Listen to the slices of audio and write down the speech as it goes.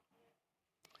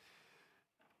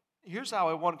Here's how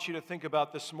I want you to think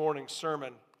about this morning's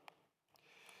sermon.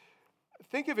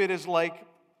 Think of it as like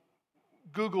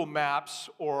Google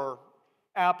Maps or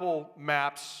Apple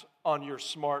Maps on your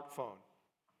smartphone.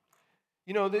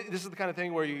 You know, this is the kind of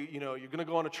thing where you're going to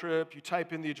go on a trip, you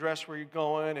type in the address where you're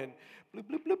going, and bloop,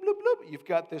 bloop, bloop, bloop, bloop, you've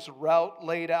got this route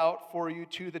laid out for you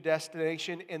to the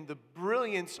destination. And the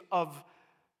brilliance of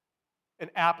an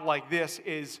app like this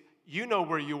is you know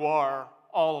where you are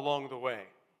all along the way.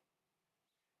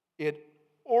 It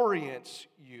orients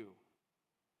you.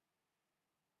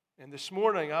 And this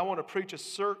morning, I want to preach a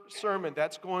sermon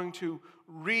that's going to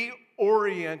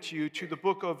reorient you to the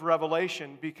book of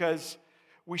Revelation, because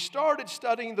we started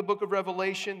studying the book of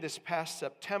Revelation this past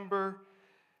September,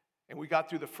 and we got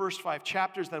through the first 5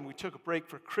 chapters, then we took a break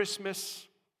for Christmas,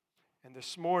 and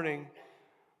this morning,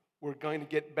 we're going to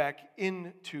get back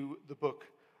into the book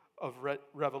of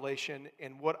Revelation,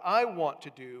 and what I want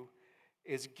to do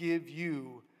is give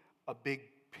you a big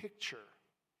picture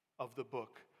of the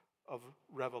book of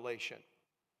Revelation.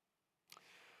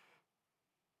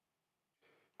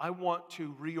 I want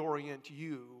to reorient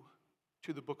you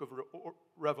to the book of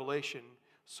Revelation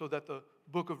so that the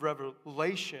book of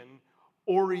Revelation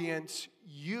orients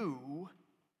you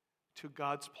to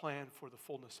God's plan for the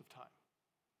fullness of time.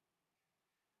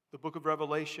 The book of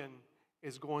Revelation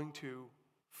is going to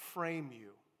frame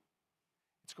you.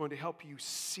 It's going to help you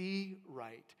see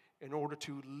right in order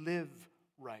to live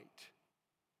right.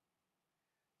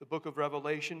 The book of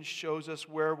Revelation shows us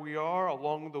where we are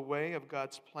along the way of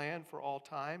God's plan for all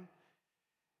time,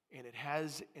 and it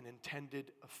has an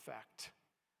intended effect.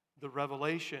 The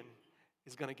revelation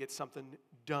is going to get something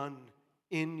done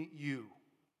in you.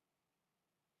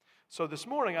 So this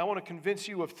morning, I want to convince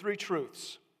you of 3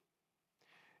 truths.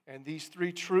 And these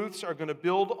 3 truths are going to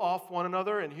build off one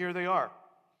another, and here they are.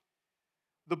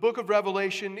 The book of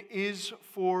Revelation is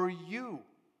for you,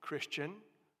 Christian,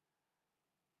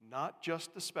 not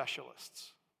just the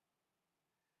specialists.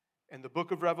 And the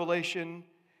book of Revelation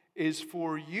is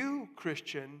for you,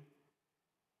 Christian,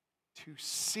 to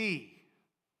see.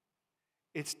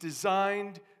 It's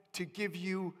designed to give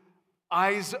you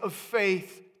eyes of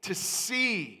faith to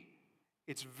see.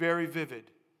 It's very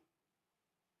vivid.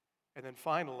 And then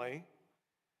finally,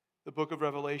 the book of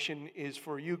Revelation is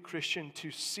for you, Christian, to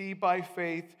see by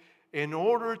faith in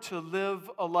order to live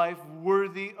a life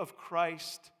worthy of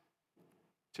Christ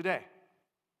today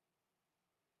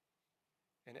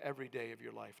and every day of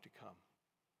your life to come.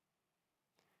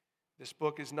 This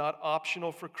book is not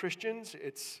optional for Christians.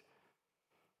 It's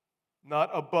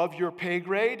not above your pay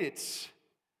grade. It's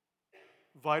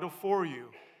vital for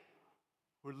you.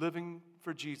 We're living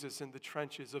for Jesus in the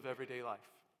trenches of everyday life.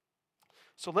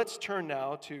 So let's turn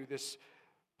now to this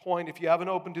point. If you haven't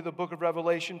opened to the book of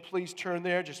Revelation, please turn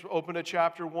there. Just open to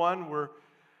chapter 1. We're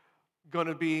going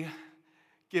to be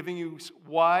giving you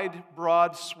wide,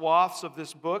 broad swaths of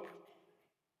this book.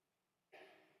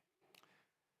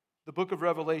 The book of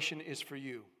Revelation is for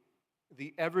you,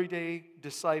 the everyday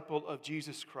disciple of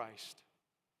Jesus Christ.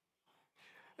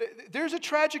 There's a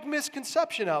tragic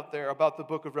misconception out there about the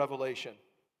book of Revelation.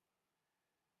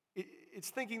 It's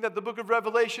thinking that the book of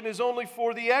Revelation is only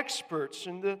for the experts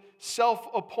and the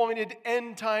self-appointed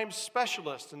end times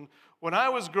specialists. And when I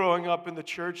was growing up in the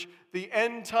church, the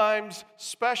end times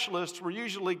specialists were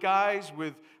usually guys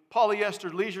with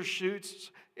polyester leisure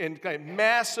suits and kind of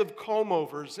massive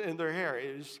comb-overs in their hair.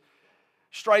 It was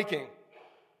striking.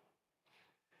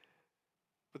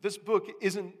 But this book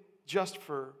isn't just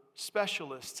for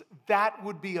specialists. That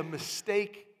would be a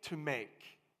mistake to make.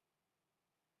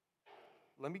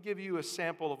 Let me give you a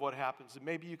sample of what happens, and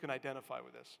maybe you can identify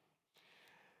with this.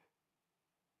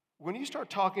 When you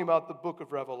start talking about the book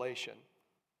of Revelation,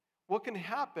 what can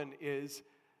happen is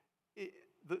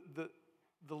the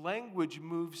language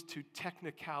moves to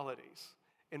technicalities.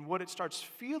 And what it starts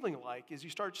feeling like is you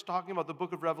start talking about the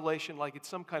book of Revelation like it's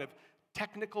some kind of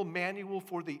technical manual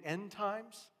for the end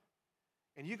times.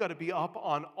 And you got to be up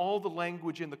on all the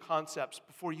language and the concepts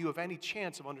before you have any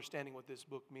chance of understanding what this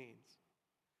book means.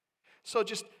 So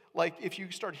just like if you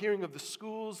start hearing of the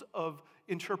schools of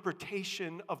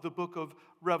interpretation of the book of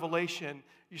Revelation,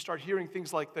 you start hearing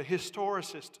things like the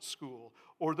historicist school,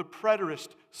 or the preterist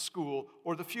school,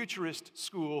 or the futurist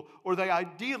school, or the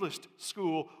idealist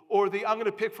school, or I'm going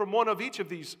to pick from one of each of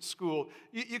these schools.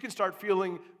 You can start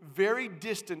feeling very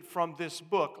distant from this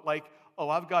book, like, oh,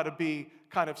 I've got to be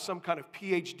kind of some kind of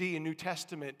PhD in New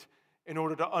Testament in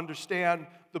order to understand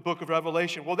the book of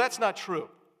Revelation. Well, that's not true.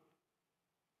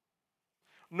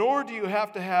 Nor do you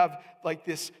have to have like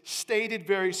this stated,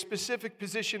 very specific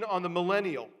position on the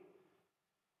millennium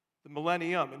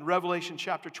in Revelation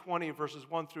chapter 20, verses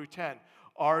 1 through 10.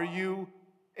 Are you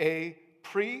a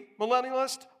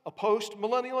pre-millennialist, a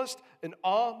post-millennialist, an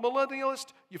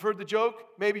amillennialist. You've heard the joke,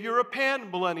 maybe you're a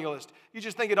pan-millennialist. You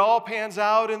just think it all pans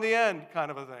out in the end,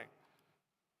 kind of a thing.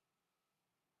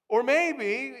 Or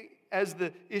maybe, as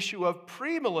the issue of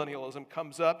premillennialism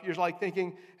comes up, you're like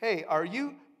thinking, hey, are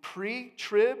you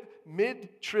pre-trib,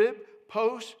 mid-trib,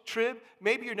 post-trib?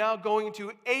 Maybe you're now going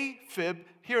into AFib,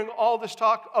 hearing all this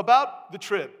talk about the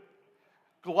trib,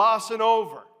 glossing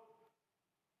over.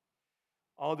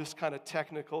 All this kind of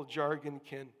technical jargon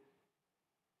can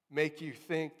make you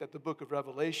think that the book of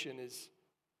Revelation is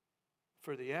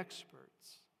for the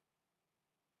experts,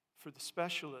 for the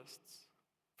specialists,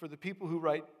 for the people who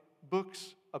write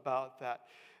books about that.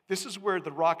 This is where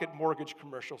the Rocket Mortgage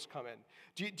commercials come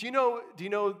in. Do you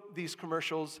know these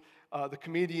commercials? The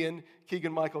comedian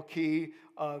Keegan-Michael Key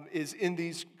is in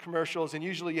these commercials, and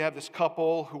usually you have this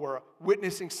couple who are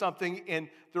witnessing something, and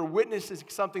they're witnessing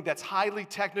something that's highly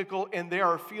technical, and they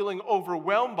are feeling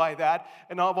overwhelmed by that.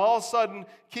 And all of a sudden,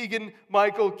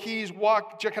 Keegan-Michael Key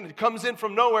kind of comes in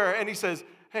from nowhere, and he says,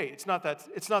 "Hey, it's not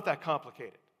that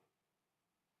complicated.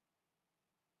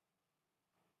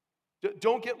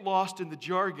 Don't get lost in the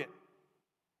jargon.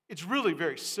 It's really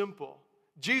very simple.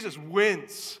 Jesus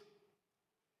wins."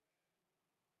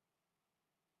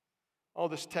 All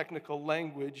this technical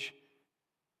language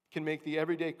can make the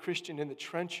everyday Christian in the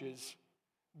trenches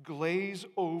glaze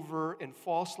over and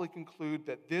falsely conclude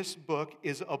that this book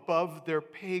is above their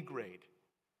pay grade.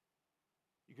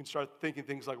 You can start thinking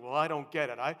things like, well, I don't get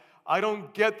it. I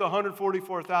don't get the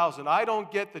 144,000. I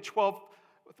don't get the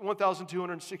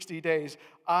 1,260 days.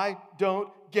 I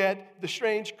don't get the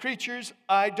strange creatures.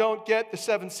 I don't get the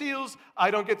 7 seals.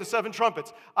 I don't get the 7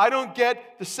 trumpets. I don't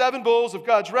get the 7 bowls of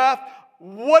God's wrath.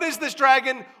 What is this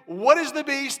dragon? What is the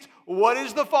beast? What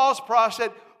is the false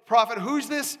prophet? Who's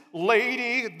this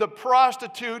lady, the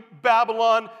prostitute,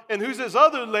 Babylon? And who's this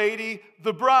other lady,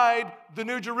 the bride, the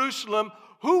New Jerusalem?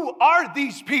 Who are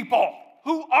these people?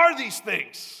 Who are these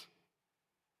things?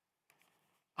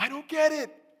 I don't get it.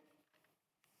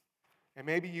 And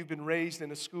maybe you've been raised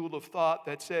in a school of thought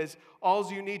that says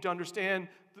all you need to understand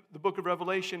the book of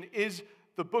Revelation is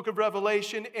the book of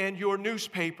Revelation and your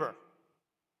newspaper.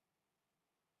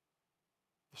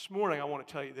 This morning, I want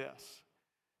to tell you this.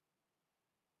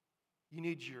 You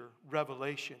need your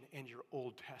Revelation and your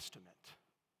Old Testament.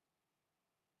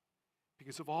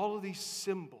 Because of all of these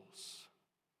symbols,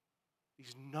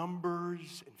 these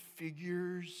numbers and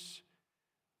figures,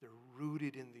 they're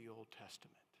rooted in the Old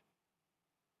Testament.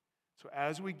 So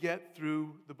as we get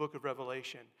through the book of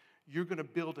Revelation, you're going to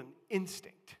build an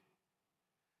instinct.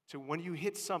 So when you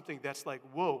hit something that's like,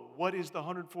 whoa, what is the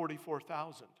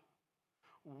 144,000?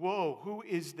 Whoa, who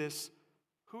is this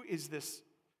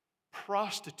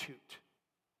prostitute?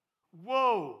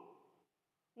 Whoa,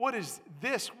 what is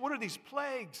this? What are these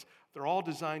plagues? They're all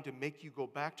designed to make you go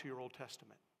back to your Old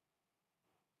Testament.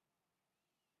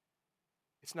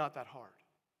 It's not that hard.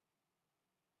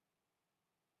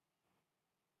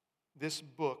 This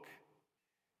book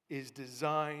is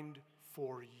designed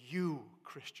for you,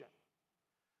 Christian.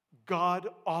 God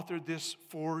authored this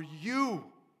for you.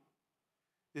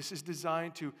 This is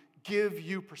designed to give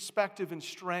you perspective and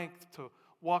strength to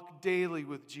walk daily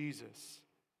with Jesus.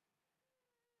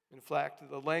 In fact,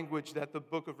 the language that the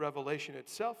book of Revelation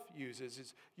itself uses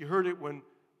is, you heard it when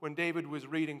David was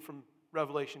reading from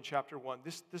Revelation chapter 1.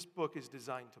 This book is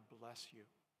designed to bless you.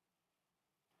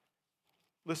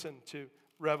 Listen to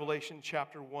Revelation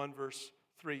chapter 1, verse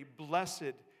 3.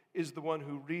 Blessed is the one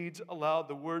who reads aloud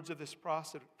the words of this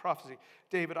prophecy.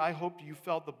 David, I hope you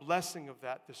felt the blessing of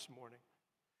that this morning.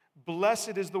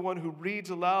 Blessed is the one who reads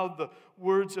aloud the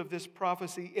words of this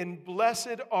prophecy, and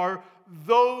blessed are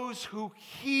those who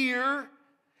hear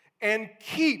and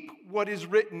keep what is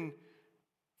written,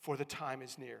 for the time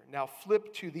is near. Now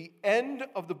flip to the end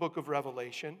of the book of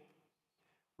Revelation,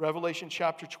 Revelation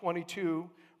chapter 22,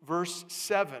 verse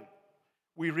 7.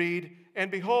 We read, and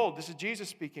behold, this is Jesus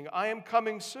speaking, I am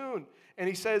coming soon. And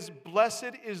he says,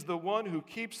 blessed is the one who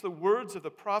keeps the words of the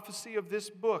prophecy of this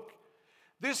book.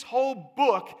 This whole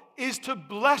book is to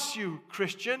bless you,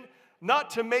 Christian,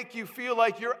 not to make you feel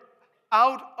like you're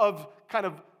out of kind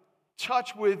of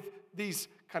touch with these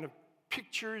kind of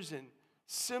pictures and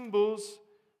symbols.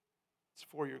 It's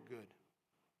for your good.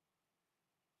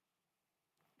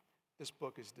 This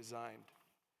book is designed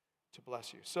to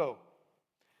bless you. So,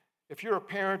 if you're a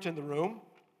parent in the room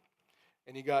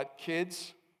and you got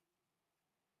kids,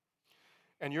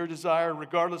 and your desire,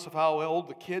 regardless of how old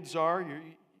the kids are,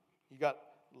 you got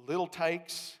little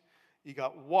tykes, you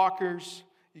got walkers,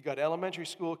 you got elementary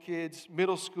school kids,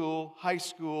 middle school, high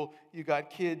school, you got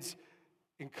kids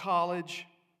in college,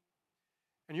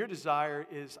 and your desire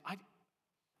is,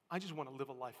 I just want to live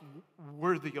a life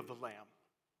worthy of the Lamb,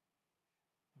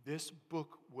 this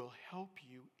book will help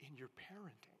you in your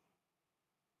parenting.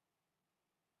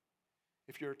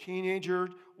 If you're a teenager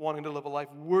wanting to live a life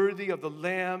worthy of the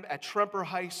Lamb at Tremper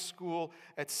High School,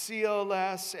 at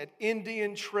CLS, at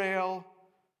Indian Trail,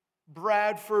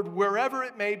 Bradford, wherever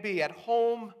it may be, at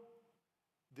home,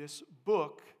 this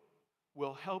book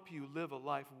will help you live a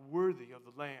life worthy of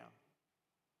the Lamb.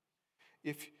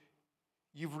 If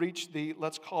you've reached the,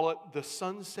 let's call it, the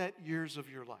sunset years of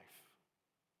your life,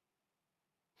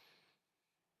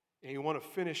 and you want to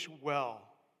finish well,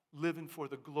 living for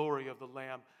the glory of the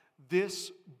Lamb,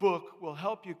 this book will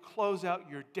help you close out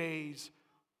your days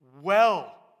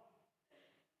well.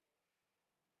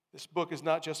 This book is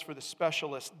not just for the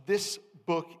specialist. This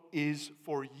book is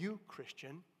for you,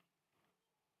 Christian.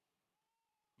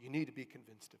 You need to be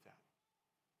convinced of that.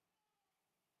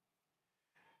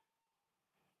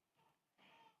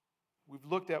 We've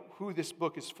looked at who this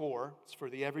book is for. It's for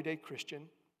the everyday Christian.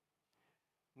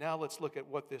 Now let's look at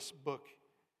what this book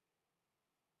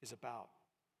is about.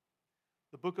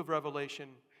 The book of Revelation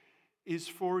is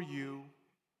for you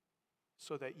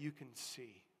so that you can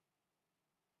see.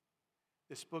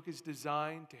 This book is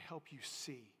designed to help you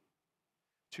see,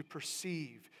 to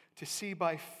perceive, to see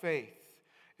by faith.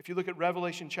 If you look at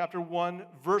Revelation chapter 1,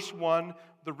 verse 1,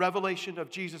 the revelation of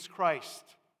Jesus Christ,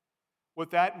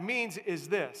 what that means is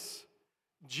this: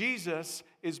 Jesus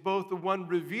is both the one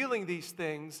revealing these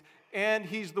things, and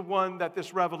he's the one that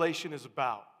this revelation is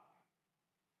about.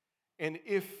 And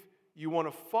if you want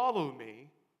to follow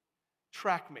me,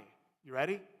 track me. You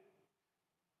ready?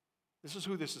 This is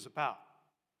who this is about.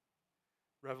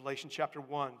 Revelation chapter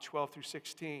 1, 12 through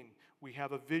 16, we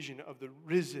have a vision of the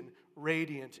risen,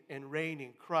 radiant, and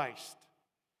reigning Christ.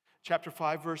 Chapter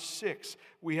 5, verse 6,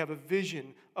 we have a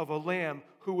vision of a lamb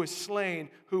who was slain,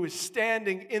 who is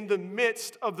standing in the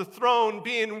midst of the throne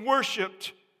being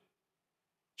worshipped.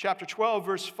 Chapter 12,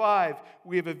 verse 5,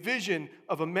 we have a vision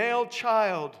of a male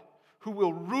child who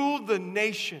will rule the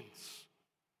nations.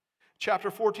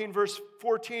 Chapter 14, verse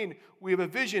 14, we have a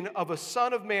vision of a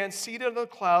son of man seated on the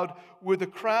cloud with a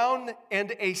crown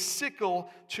and a sickle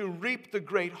to reap the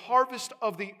great harvest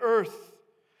of the earth.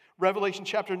 Revelation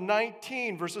chapter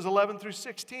 19, verses 11 through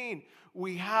 16,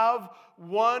 we have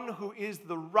one who is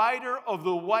the rider of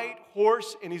the white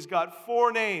horse, and he's got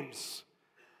 4 names,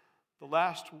 the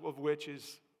last of which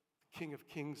is King of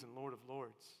Kings and Lord of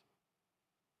Lords.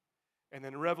 And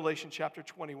then in Revelation chapter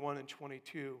 21 and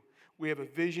 22, we have a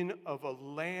vision of a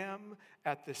lamb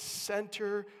at the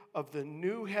center of the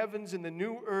new heavens and the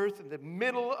new earth, in the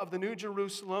middle of the new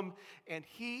Jerusalem, and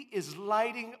he is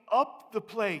lighting up the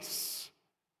place.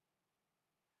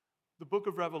 The book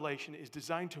of Revelation is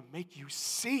designed to make you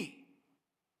see,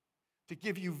 to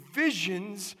give you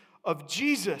visions of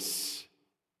Jesus.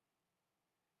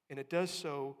 And it does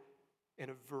so in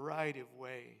a variety of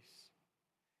ways.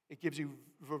 It gives you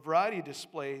a variety of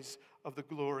displays of the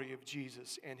glory of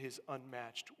Jesus and his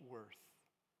unmatched worth.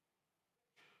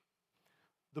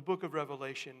 The book of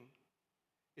Revelation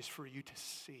is for you to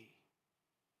see.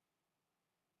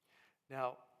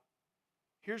 Now,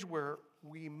 here's where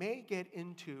we may get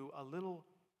into I'm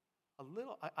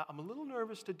a little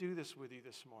nervous to do this with you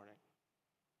this morning.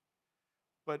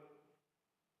 But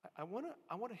I want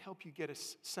to help you get a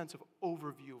sense of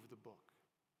overview of the book.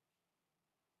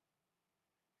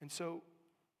 And so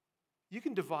you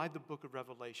can divide the book of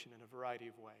Revelation in a variety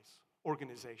of ways,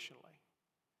 organizationally.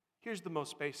 Here's the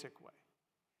most basic way.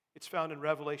 It's found in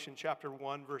Revelation chapter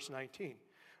 1, verse 19.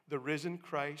 The risen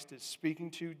Christ is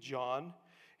speaking to John.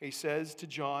 He says to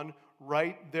John,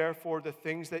 "Write therefore the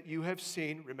things that you have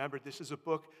seen." Remember, this is a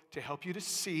book to help you to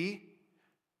see.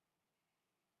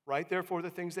 Write therefore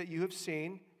the things that you have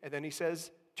seen. And then he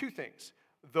says 2 things.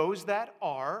 Those that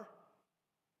are,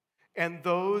 and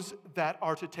those that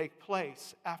are to take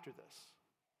place after this.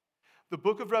 The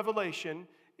book of Revelation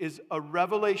is a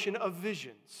revelation of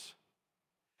visions.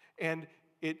 And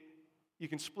you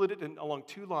can split it along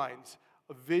 2 lines.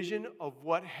 A vision of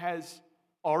what has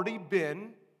already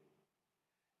been,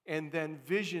 and then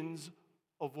visions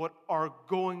of what are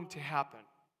going to happen.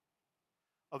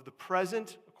 Of the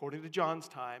present, according to John's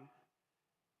time,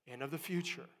 and of the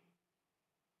future.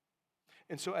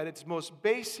 And so at its most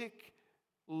basic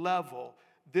level,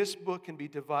 this book can be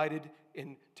divided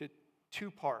into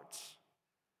 2 parts.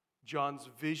 John's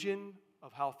vision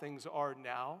of how things are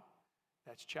now.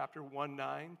 That's chapter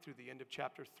 1:9 through the end of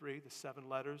chapter 3, the 7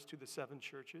 letters to the 7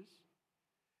 churches.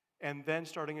 And then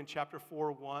starting in chapter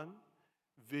 4:1,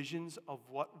 visions of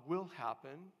what will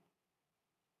happen.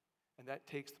 And that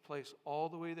takes place all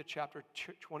the way to chapter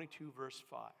 22, verse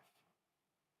 5.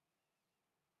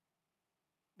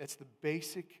 That's the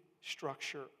basic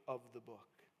structure of the book.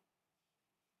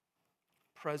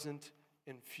 Present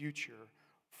and future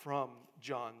from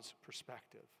John's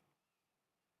perspective.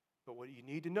 But what you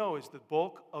need to know is the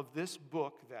bulk of this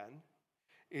book, then,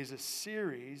 is a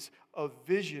series of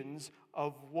visions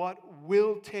of what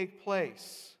will take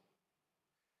place.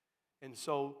 And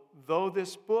so, though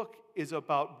this book is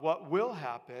about what will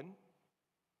happen,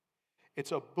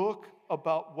 it's a book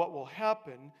about what will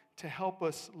happen to help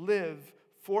us live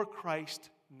for Christ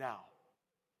now.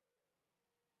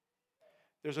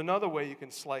 There's another way you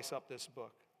can slice up this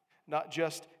book, not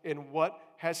just in what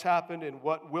has happened and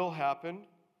what will happen.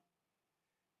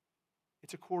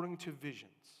 It's according to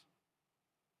visions.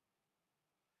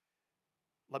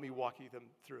 Let me walk you them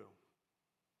through.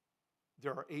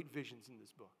 There are 8 visions in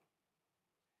this book.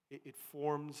 It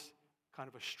forms kind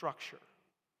of a structure.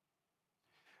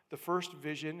 The first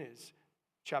vision is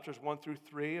chapters 1 through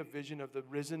 3, a vision of the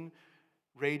risen,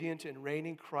 radiant, and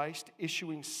reigning Christ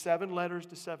issuing 7 letters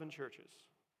to 7 churches.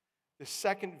 The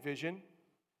second vision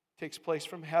takes place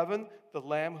from heaven, the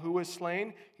Lamb who was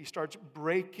slain. He starts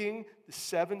breaking the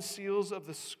 7 seals of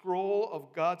the scroll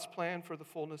of God's plan for the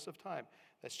fullness of time.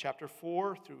 That's chapter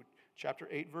 4 through chapter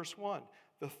 8, verse 1.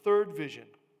 The third vision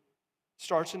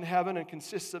starts in heaven and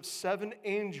consists of 7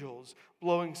 angels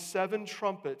blowing 7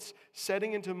 trumpets,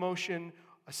 setting into motion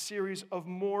a series of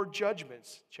more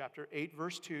judgments, chapter 8,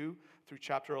 verse 2 through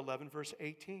chapter 11, verse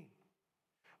 18.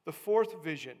 The fourth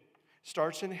vision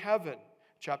starts in heaven,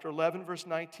 chapter 11, verse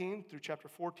 19 through chapter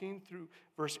 14 through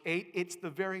verse 8. It's the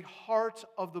very heart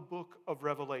of the book of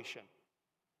Revelation.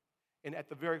 And at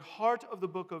the very heart of the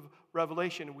book of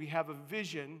Revelation, we have a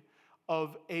vision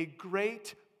of a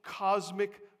great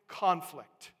cosmic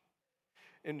conflict.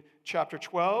 In chapter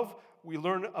 12, we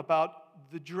learn about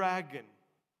the dragon,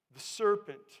 the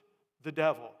serpent, the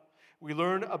devil. We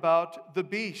learn about the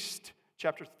beast,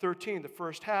 chapter 13, the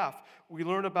first half. We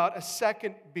learn about a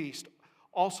second beast,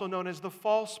 also known as the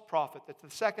false prophet. That's the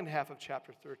second half of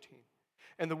chapter 13.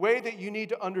 And the way that you need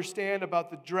to understand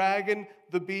about the dragon,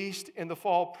 the beast, and the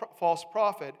false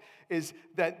prophet is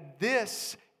that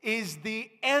this is the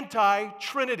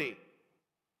anti-Trinity.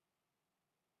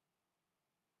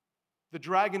 The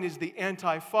dragon is the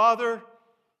anti-Father.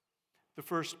 The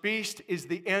first beast is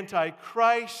the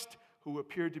anti-Christ, who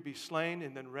appeared to be slain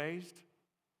and then raised.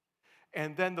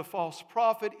 And then the false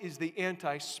prophet is the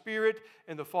anti-Spirit,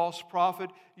 and the false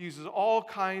prophet uses all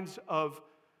kinds of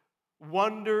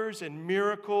wonders and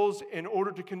miracles in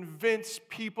order to convince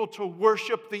people to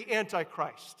worship the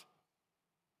Antichrist.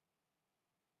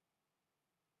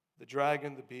 The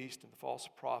dragon, the beast, and the false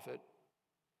prophet,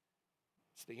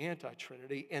 it's the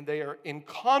anti-Trinity, and they are in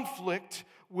conflict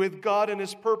with God and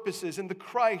His purposes and the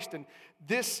Christ. And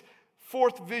this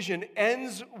fourth vision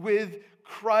ends with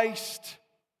Christ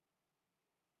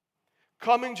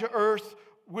coming to earth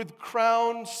with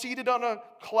crown, seated on a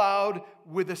cloud,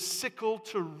 with a sickle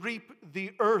to reap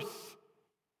the earth.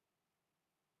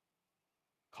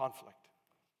 Conflict.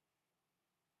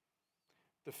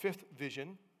 The fifth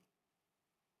vision,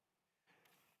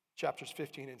 chapters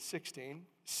 15 and 16,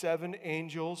 7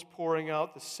 angels pouring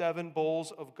out the 7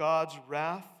 bowls of God's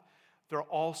wrath. They're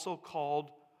also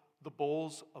called the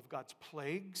bowls of God's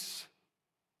plagues.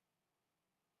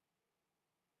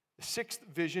 The sixth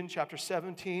vision, chapter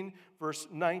 17, verse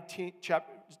 19,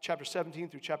 chapter 17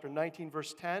 through chapter 19,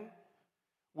 verse 10,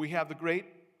 we have the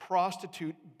great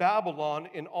prostitute Babylon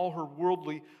in all her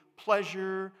worldly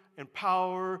pleasure and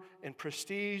power and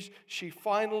prestige. She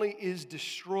finally is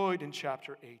destroyed in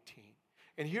chapter 18.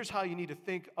 And here's how you need to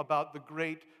think about the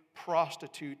great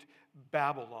prostitute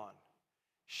Babylon.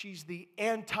 She's the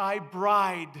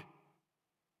anti-bride.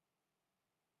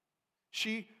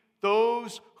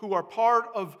 Those who are part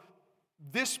of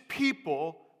this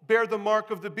people bear the mark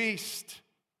of the beast.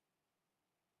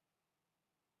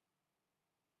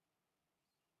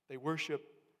 They worship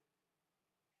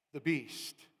the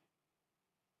beast.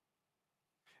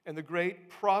 And the great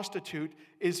prostitute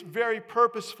is very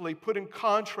purposefully put in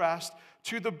contrast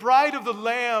to the bride of the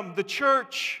Lamb, the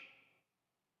church.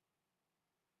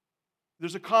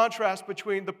 There's a contrast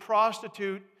between the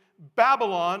prostitute,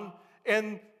 Babylon,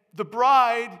 and the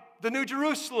bride, the New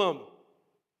Jerusalem.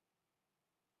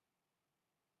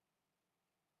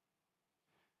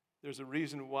 There's a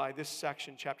reason why this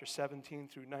section, chapter 17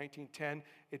 through 19:10,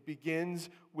 it begins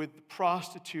with the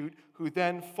prostitute who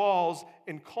then falls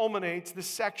and culminates the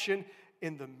section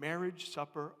in the marriage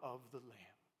supper of the Lamb.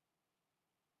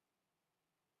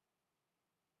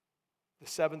 The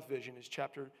seventh vision is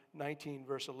chapter 19,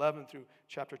 verse 11 through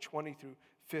chapter 20 through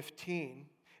 15.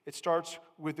 It starts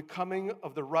with the coming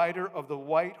of the rider of the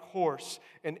white horse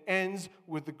and ends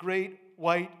with the great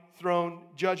white throne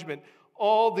judgment.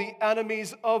 All the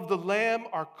enemies of the Lamb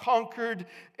are conquered,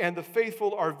 and the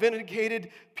faithful are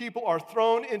vindicated. People are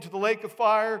thrown into the lake of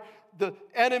fire. The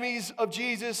enemies of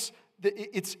Jesus,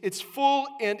 it's full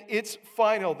and it's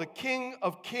final. The King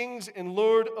of kings and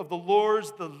Lord of the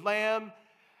lords, the Lamb,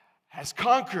 has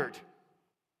conquered.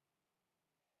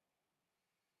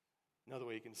 Another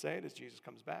way you can say it is Jesus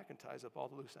comes back and ties up all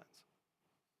the loose ends.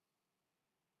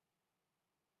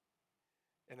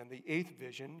 And in the eighth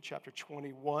vision, chapter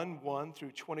 21, 1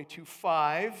 through 22,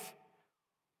 5,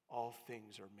 all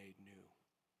things are made new.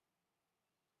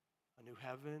 A new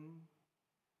heaven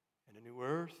and a new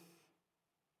earth,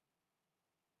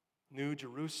 New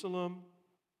Jerusalem.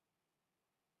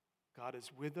 God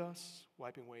is with us,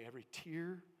 wiping away every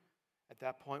tear. At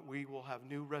that point, we will have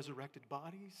new resurrected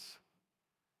bodies,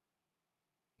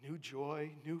 new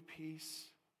joy, new peace.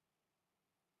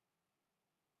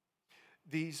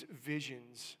 These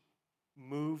visions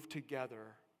move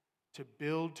together to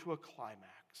build to a climax,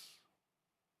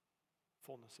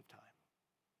 fullness of time.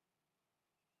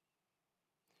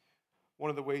 One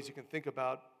of the ways you can think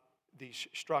about these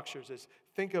structures is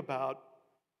think about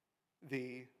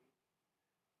the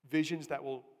visions that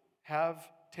will have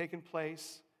taken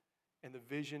place and the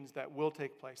visions that will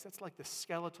take place. That's like the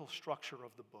skeletal structure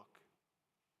of the book.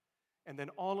 And then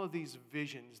all of these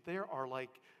visions, there are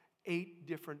like 8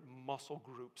 different muscle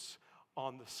groups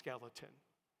on the skeleton,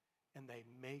 and they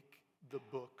make the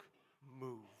book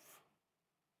move.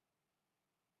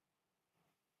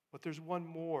 But there's one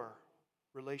more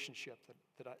relationship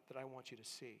that I want you to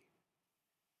see.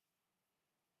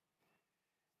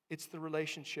 It's the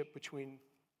relationship between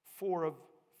four of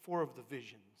the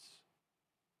visions.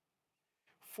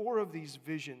 4 of these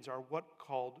visions are what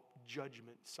called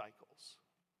judgment cycles.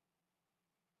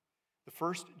 The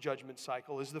first judgment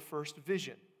cycle is the first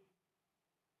vision.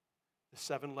 The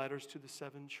 7 letters to the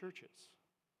 7 churches.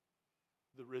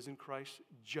 The risen Christ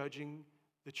judging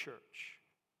the church.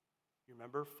 You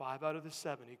remember, 5 out of the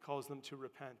 7, he calls them to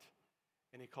repent.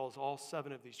 And he calls all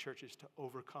 7 of these churches to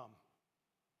overcome.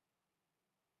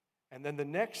 And then the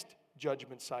next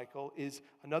judgment cycle is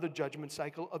another judgment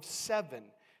cycle of 7.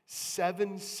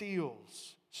 7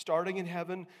 seals. Starting in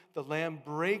heaven, the Lamb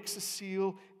breaks a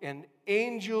seal and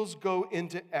angels go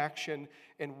into action.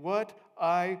 And what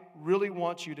I really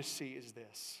want you to see is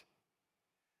this: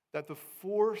 that the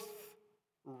 4th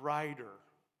rider,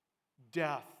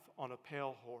 death on a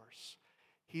pale horse,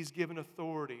 he's given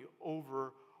authority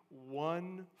over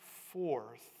 1/4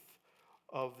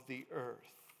 of the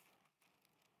earth.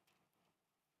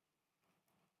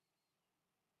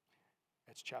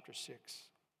 That's chapter 6,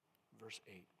 verse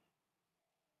 8.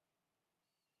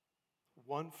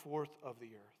 1/4 of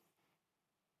the earth.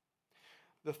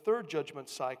 The third judgment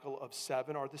cycle of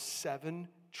 7 are the 7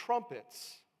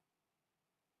 trumpets.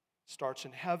 Starts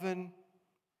in heaven,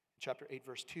 chapter 8,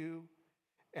 verse 2,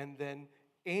 and then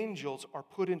angels are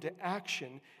put into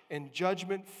action, and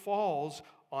judgment falls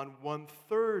on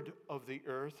 1/3 of the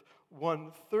earth,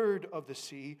 1/3 of the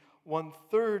sea,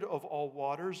 1/3 of all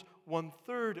waters,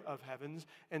 1/3 of heavens.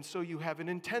 And so you have an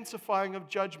intensifying of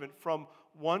judgment from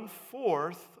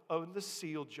 1/4 of the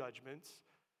seal judgments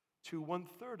to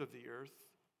 1/3 of the earth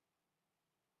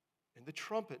in the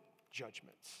trumpet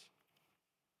judgments.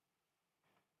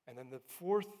 And then the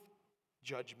 4th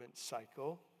judgment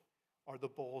cycle are the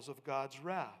bowls of God's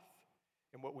wrath.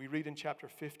 And what we read in chapter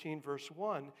 15, verse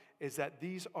 1, is that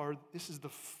this is the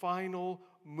final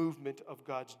movement of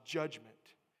God's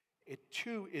judgment. It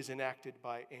too is enacted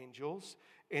by angels,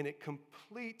 and it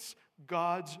completes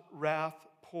God's wrath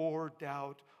poured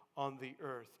out on the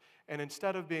earth. And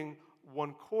instead of being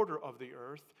 1/4 of the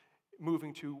earth,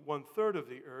 moving to 1/3 of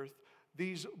the earth,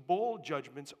 these bowl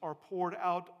judgments are poured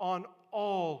out on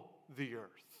all the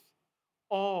earth,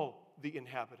 all the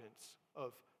inhabitants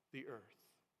of the earth.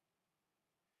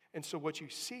 And so what you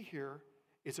see here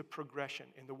is a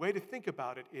progression. And the way to think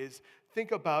about it is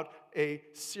think about a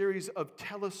series of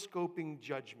telescoping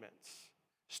judgments,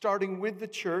 starting with the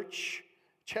church,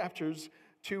 chapters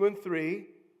 2 and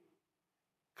 3,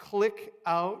 click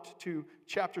out to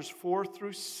chapters 4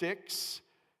 through 6,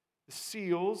 the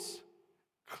seals,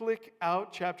 click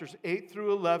out chapters 8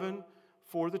 through 11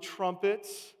 for the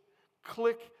trumpets,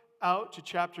 click out to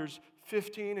chapters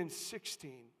 15 and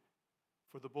 16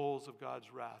 for the bowls of God's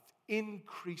wrath.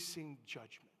 Increasing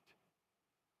judgment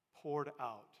poured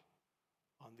out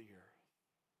on the earth.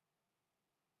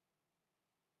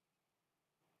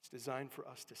 It's designed for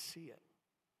us to see it,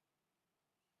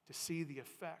 to see the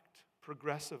effect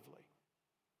progressively.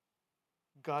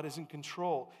 God is in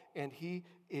control, and he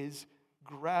is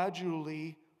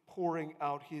gradually pouring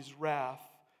out his wrath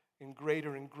in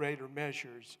greater and greater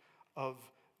measures of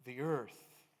the earth.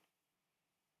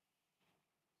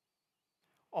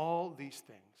 All these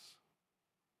things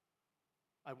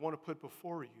I want to put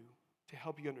before you to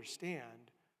help you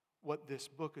understand what this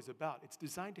book is about. It's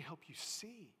designed to help you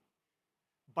see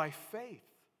by faith,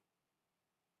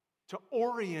 to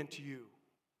orient you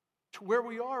to where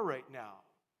we are right now,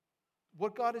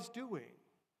 what God is doing.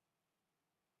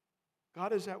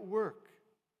 God is at work.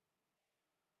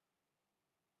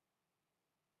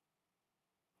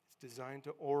 It's designed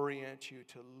to orient you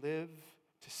to live,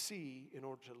 to see, in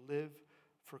order to live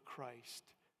for Christ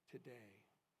today.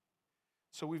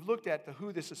 So we've looked at the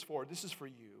who this is for. This is for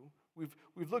you.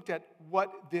 We've looked at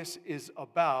what this is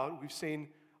about. We've seen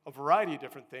a variety of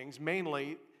different things.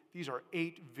 Mainly, these are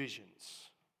 8 visions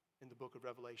in the book of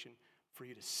Revelation for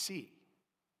you to see.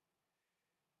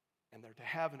 And they're to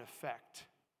have an effect.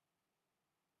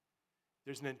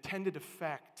 There's an intended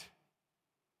effect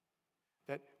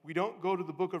that we don't go to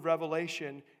the book of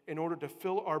Revelation in order to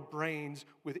fill our brains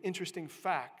with interesting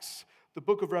facts. The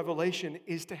book of Revelation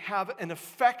is to have an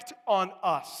effect on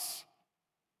us,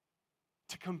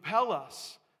 to compel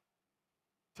us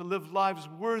to live lives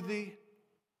worthy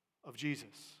of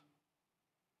Jesus.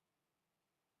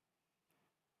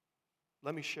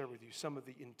 Let me share with you some of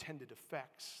the intended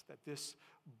effects that this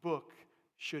book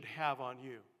should have on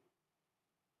you.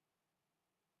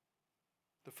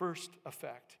 The first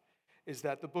effect is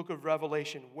that the book of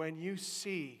Revelation, when you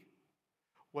see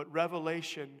what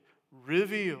Revelation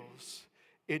reveals,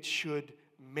 it should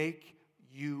make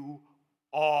you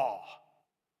awe.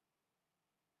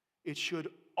 It should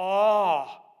awe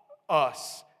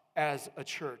us as a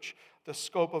church. The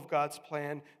scope of God's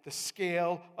plan, the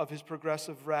scale of his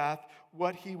progressive wrath,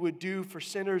 what he would do for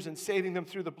sinners and saving them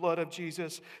through the blood of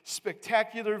Jesus,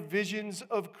 spectacular visions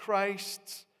of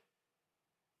Christ.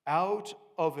 Out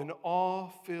of an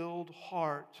awe-filled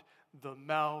heart, the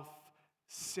mouth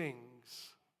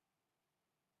sings.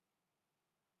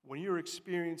 When you're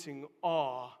experiencing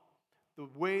awe, the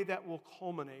way that will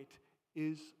culminate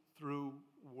is through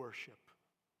worship.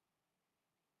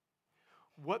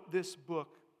 What this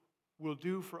book will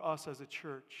do for us as a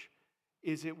church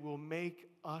is it will make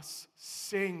us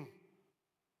sing.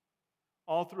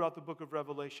 All throughout the book of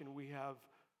Revelation, we have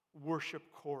worship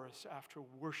chorus after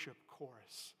worship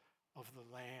chorus of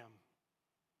the Lamb.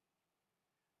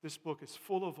 This book is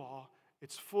full of awe,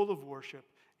 it's full of worship,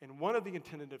 and one of the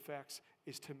intended effects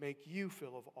is to make you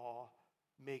full of awe,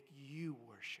 make you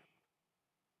worship.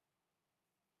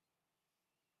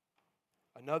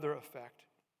 Another effect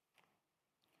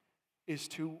is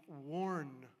to warn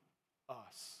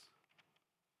us,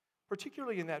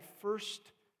 particularly in that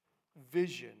first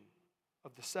vision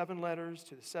of the 7 letters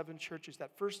to the 7 churches,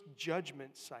 that first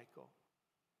judgment cycle.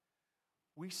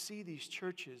 We see these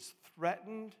churches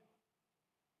threatened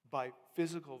by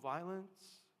physical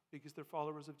violence because they're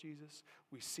followers of Jesus.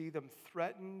 We see them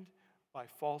threatened by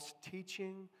false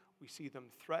teaching. We see them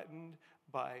threatened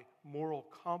by moral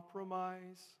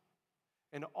compromise.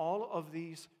 And all of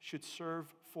these should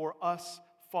serve for us,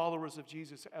 followers of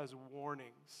Jesus, as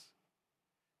warnings.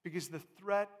 Because the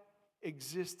threat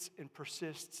exists and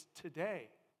persists today.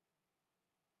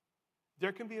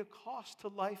 There can be a cost to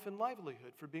life and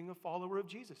livelihood for being a follower of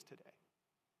Jesus today.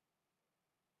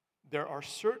 There are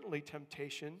certainly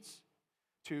temptations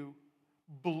to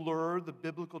blur the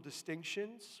biblical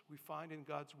distinctions we find in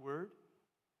God's Word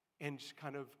and just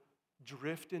kind of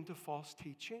drift into false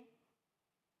teaching.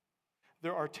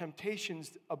 There are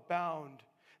temptations abound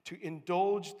to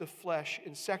indulge the flesh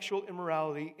in sexual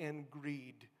immorality and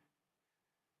greed,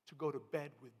 to go to bed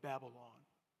with Babylon.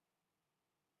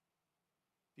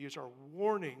 These are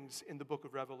warnings in the book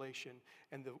of Revelation,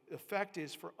 and the effect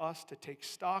is for us to take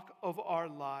stock of our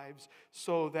lives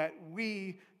so that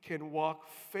we can walk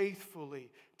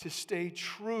faithfully, to stay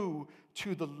true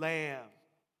to the Lamb.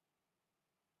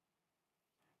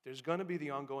 There's going to be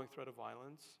the ongoing threat of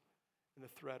violence, and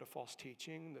the threat of false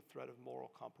teaching, the threat of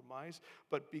moral compromise.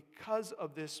 But because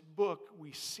of this book,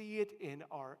 we see it and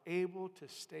are able to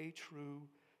stay true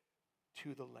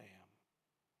to the Lamb.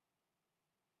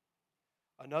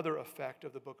 Another effect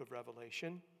of the book of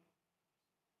Revelation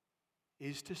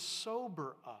is to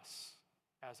sober us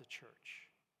as a church.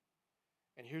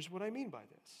 And here's what I mean by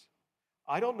this.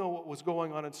 I don't know what was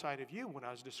going on inside of you when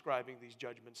I was describing these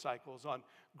judgment cycles on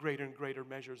greater and greater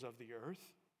measures of the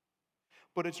earth.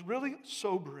 But it's really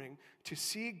sobering to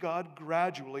see God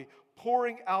gradually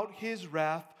pouring out his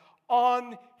wrath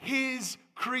on his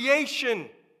creation.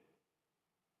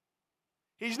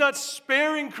 He's not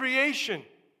sparing creation.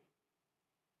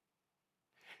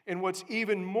 And what's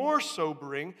even more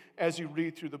sobering as you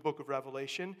read through the book of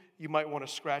Revelation, you might want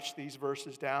to scratch these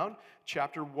verses down.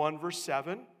 Chapter 1, verse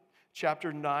 7,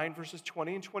 chapter 9, verses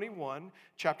 20 and 21,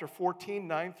 chapter 14,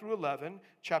 9 through 11,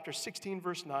 chapter 16,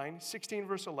 verse 9, 16,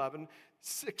 verse 11,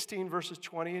 16, verses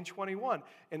 20 and 21.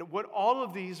 And what all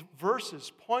of these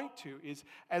verses point to is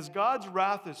as God's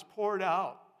wrath is poured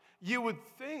out, you would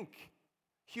think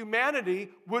humanity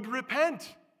would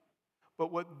repent.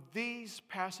 But what these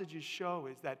passages show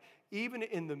is that even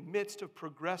in the midst of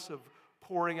progressive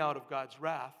pouring out of God's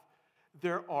wrath,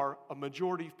 there are a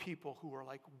majority of people who are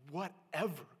like,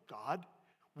 whatever, God,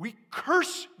 we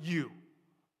curse you.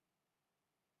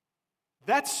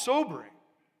 That's sobering.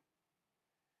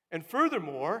 And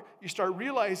furthermore, you start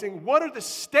realizing what are the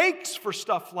stakes for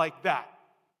stuff like that.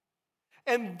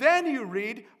 And then you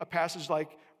read a passage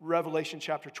like Revelation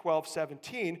chapter 12,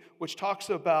 17, which talks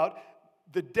about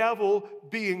the devil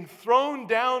being thrown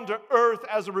down to earth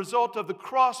as a result of the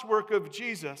cross work of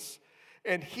Jesus.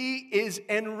 And he is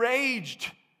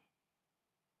enraged.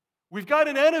 We've got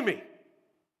an enemy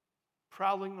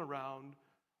prowling around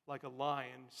like a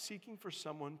lion, seeking for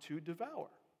someone to devour.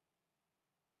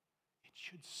 It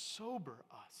should sober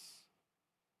us.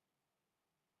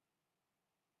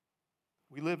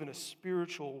 We live in a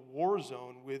spiritual war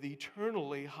zone with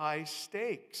eternally high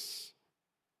stakes.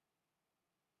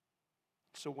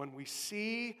 So when we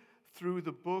see through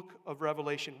the book of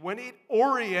Revelation, when it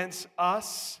orients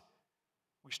us,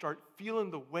 we start feeling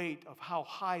the weight of how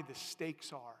high the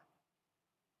stakes are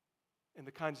and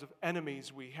the kinds of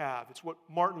enemies we have. It's what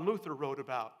Martin Luther wrote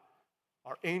about.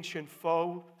 Our ancient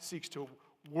foe seeks to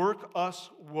work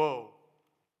us woe.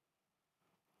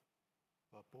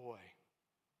 But boy,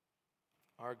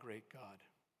 our great God.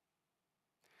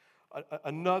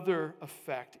 Another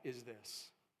effect is this.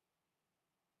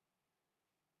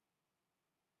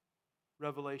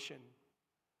 Revelation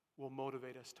will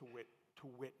motivate us to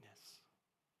witness.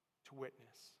 To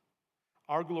witness.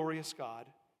 Our glorious God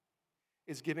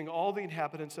is giving all the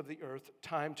inhabitants of the earth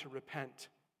time to repent.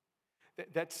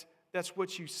 That's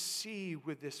what you see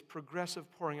with this progressive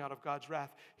pouring out of God's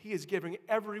wrath. He is giving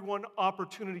everyone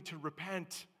opportunity to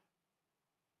repent,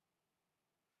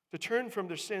 to turn from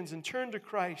their sins and turn to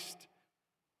Christ.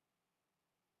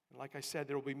 And like I said,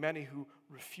 there will be many who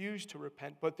refuse to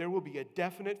repent, but there will be a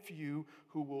definite few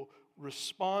who will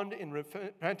respond in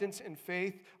repentance and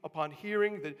faith upon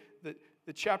hearing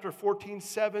the chapter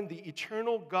 14:7, the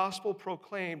eternal gospel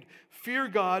proclaimed. Fear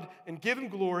God and give him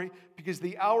glory, because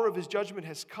the hour of his judgment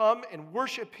has come, and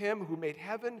worship him who made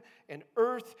heaven and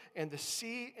earth and the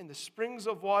sea and the springs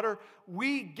of water.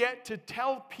 We get to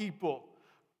tell people,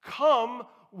 come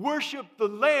worship the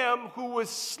Lamb who was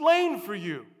slain for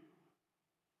you.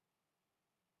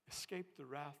 Escape the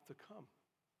wrath to come.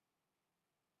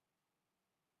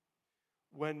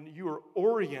 When you are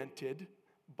oriented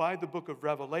by the book of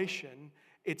Revelation,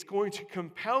 it's going to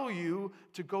compel you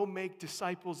to go make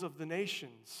disciples of the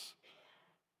nations.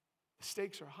 The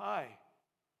stakes are high.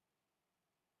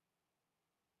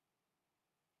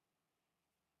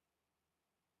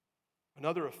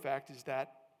 Another effect is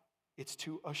that it's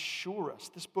to assure us.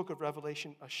 This book of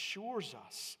Revelation assures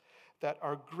us that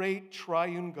our great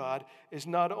triune God is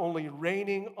not only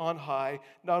reigning on high,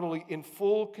 not only in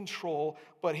full control,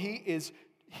 but He is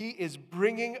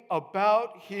bringing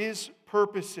about His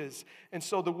purposes. And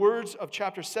so the words of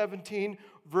chapter 17,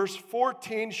 verse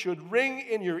 14 should ring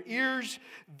in your ears.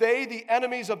 They, the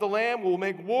enemies of the Lamb, will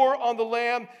make war on the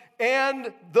Lamb,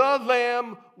 and the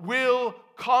Lamb will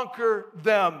conquer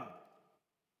them.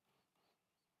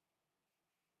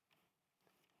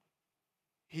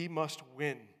 He must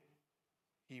win.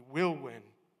 He will win.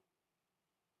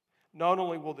 Not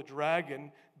only will the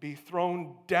dragon be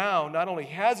thrown down, not only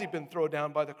has he been thrown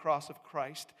down by the cross of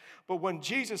Christ, but when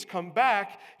Jesus comes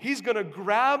back, he's going to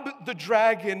grab the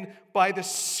dragon by the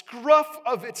scruff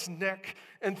of its neck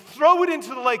and throw it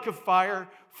into the lake of fire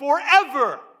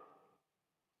forever.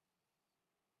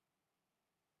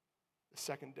 The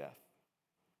second death.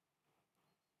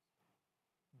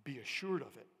 Be assured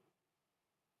of it.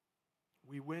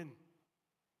 We win.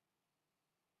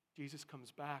 Jesus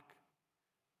comes back,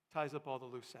 ties up all the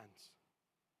loose ends.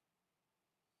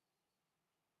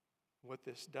 What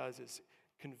this does is,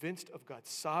 convinced of God's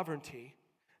sovereignty,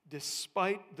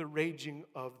 despite the raging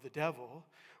of the devil,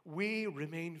 we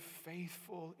remain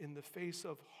faithful in the face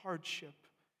of hardship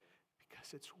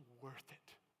because it's worth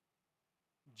it.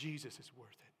 Jesus is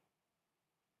worth it.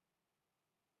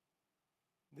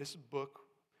 This book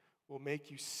will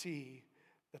make you see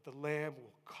that the Lamb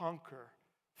will conquer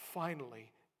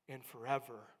finally and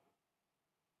forever.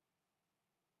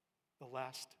 The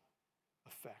last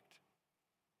effect.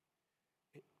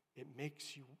 it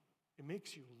makes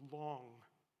you long.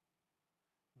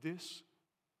 This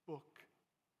book,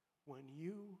 when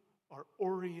you are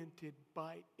oriented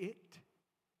by it,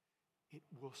 it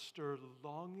will stir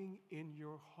longing in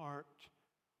your heart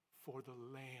for the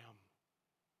Lamb.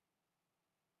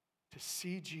 To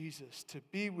see Jesus, to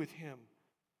be with him.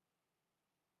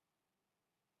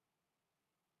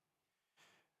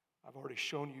 I've already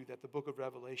shown you that the book of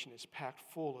Revelation is packed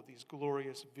full of these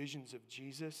glorious visions of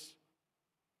Jesus,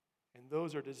 and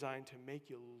those are designed to make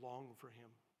you long for him.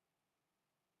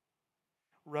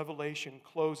 Revelation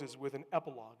closes with an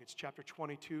epilogue. It's chapter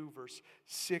 22, verse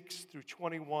 6 through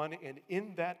 21, and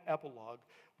in that epilogue,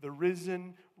 the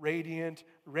risen, radiant,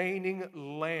 reigning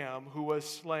Lamb who was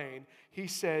slain, he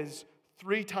says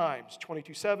 3 times,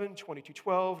 22:7,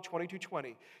 22:12,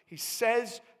 22:20, he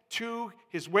says to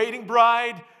his waiting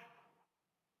bride,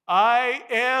 I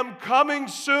am coming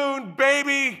soon,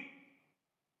 baby.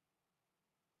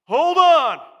 Hold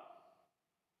on.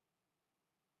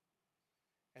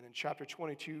 And in chapter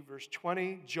 22, verse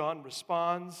 20, John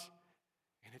responds,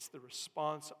 and it's the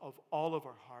response of all of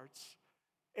our hearts.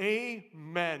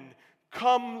 Amen.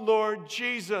 Come, Lord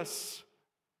Jesus.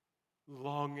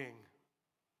 Longing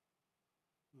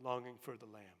for the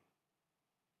Lamb.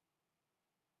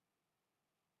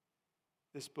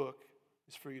 This book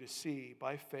is for you to see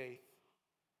by faith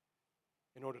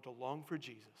in order to long for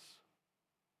Jesus.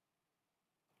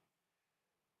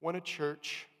 When a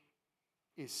church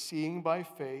is seeing by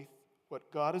faith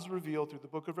what God has revealed through the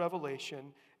book of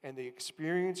Revelation, and they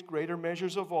experience greater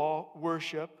measures of all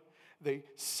worship, they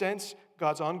sense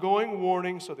God's ongoing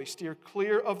warning, so they steer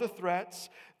clear of the threats.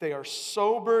 They are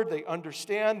sober. They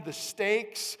understand the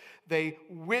stakes. They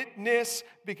witness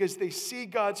because they see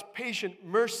God's patient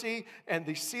mercy, and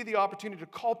they see the opportunity to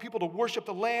call people to worship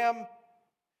the Lamb.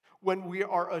 When we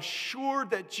are assured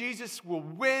that Jesus will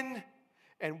win,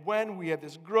 and when we have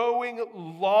this growing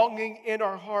longing in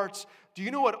our hearts, do you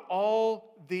know what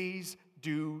all these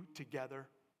do together?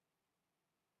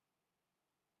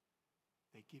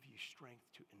 They give you strength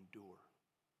to endure.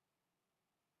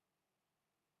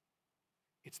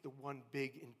 It's the one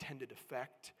big intended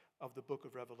effect of the book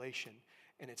of Revelation,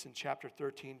 and it's in chapter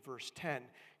 13, verse 10.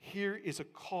 Here is a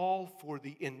call for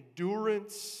the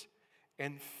endurance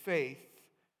and faith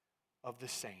of the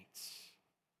saints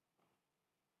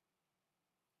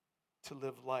to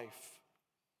live life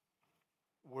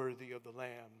worthy of the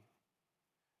Lamb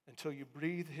until you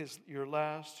breathe your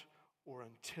last, or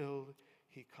until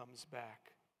he comes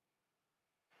back.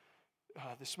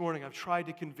 This morning, I've tried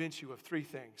to convince you of 3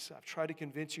 things. I've tried to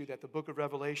convince you that the book of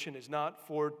Revelation is not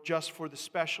just for the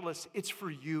specialists, it's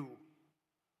for you.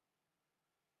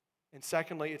 And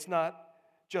secondly, it's not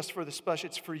just for the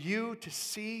specialists, it's for you to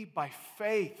see by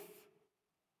faith.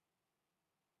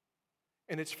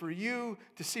 And it's for you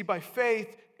to see by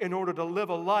faith in order to live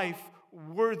a life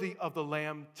worthy of the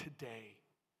Lamb today.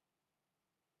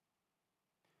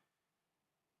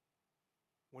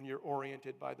 When you're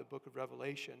oriented by the book of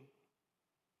Revelation,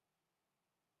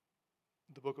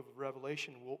 the book of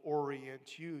Revelation will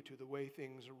orient you to the way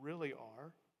things really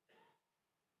are,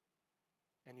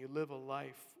 and you live a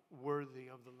life worthy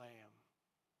of the Lamb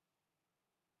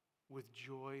with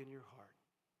joy in your heart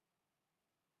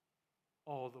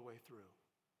all the way through.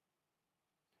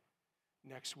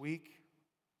 Next week,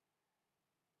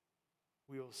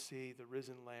 we will see the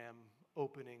risen Lamb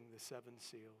opening the 7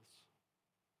 seals.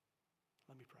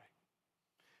 Let me pray.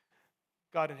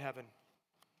 God in heaven,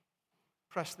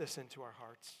 press this into our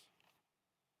hearts.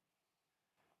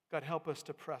 God, help us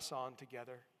to press on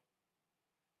together,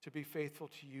 to be faithful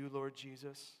to you, Lord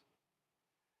Jesus.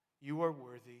 You are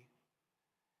worthy.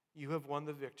 You have won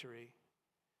the victory,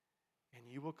 and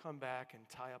you will come back and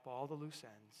tie up all the loose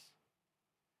ends,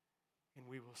 and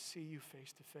we will see you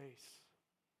face to face,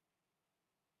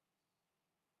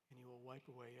 and you will wipe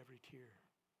away every tear.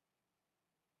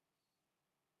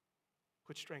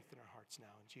 Put strength in our hearts now.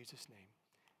 In Jesus' name,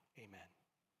 amen.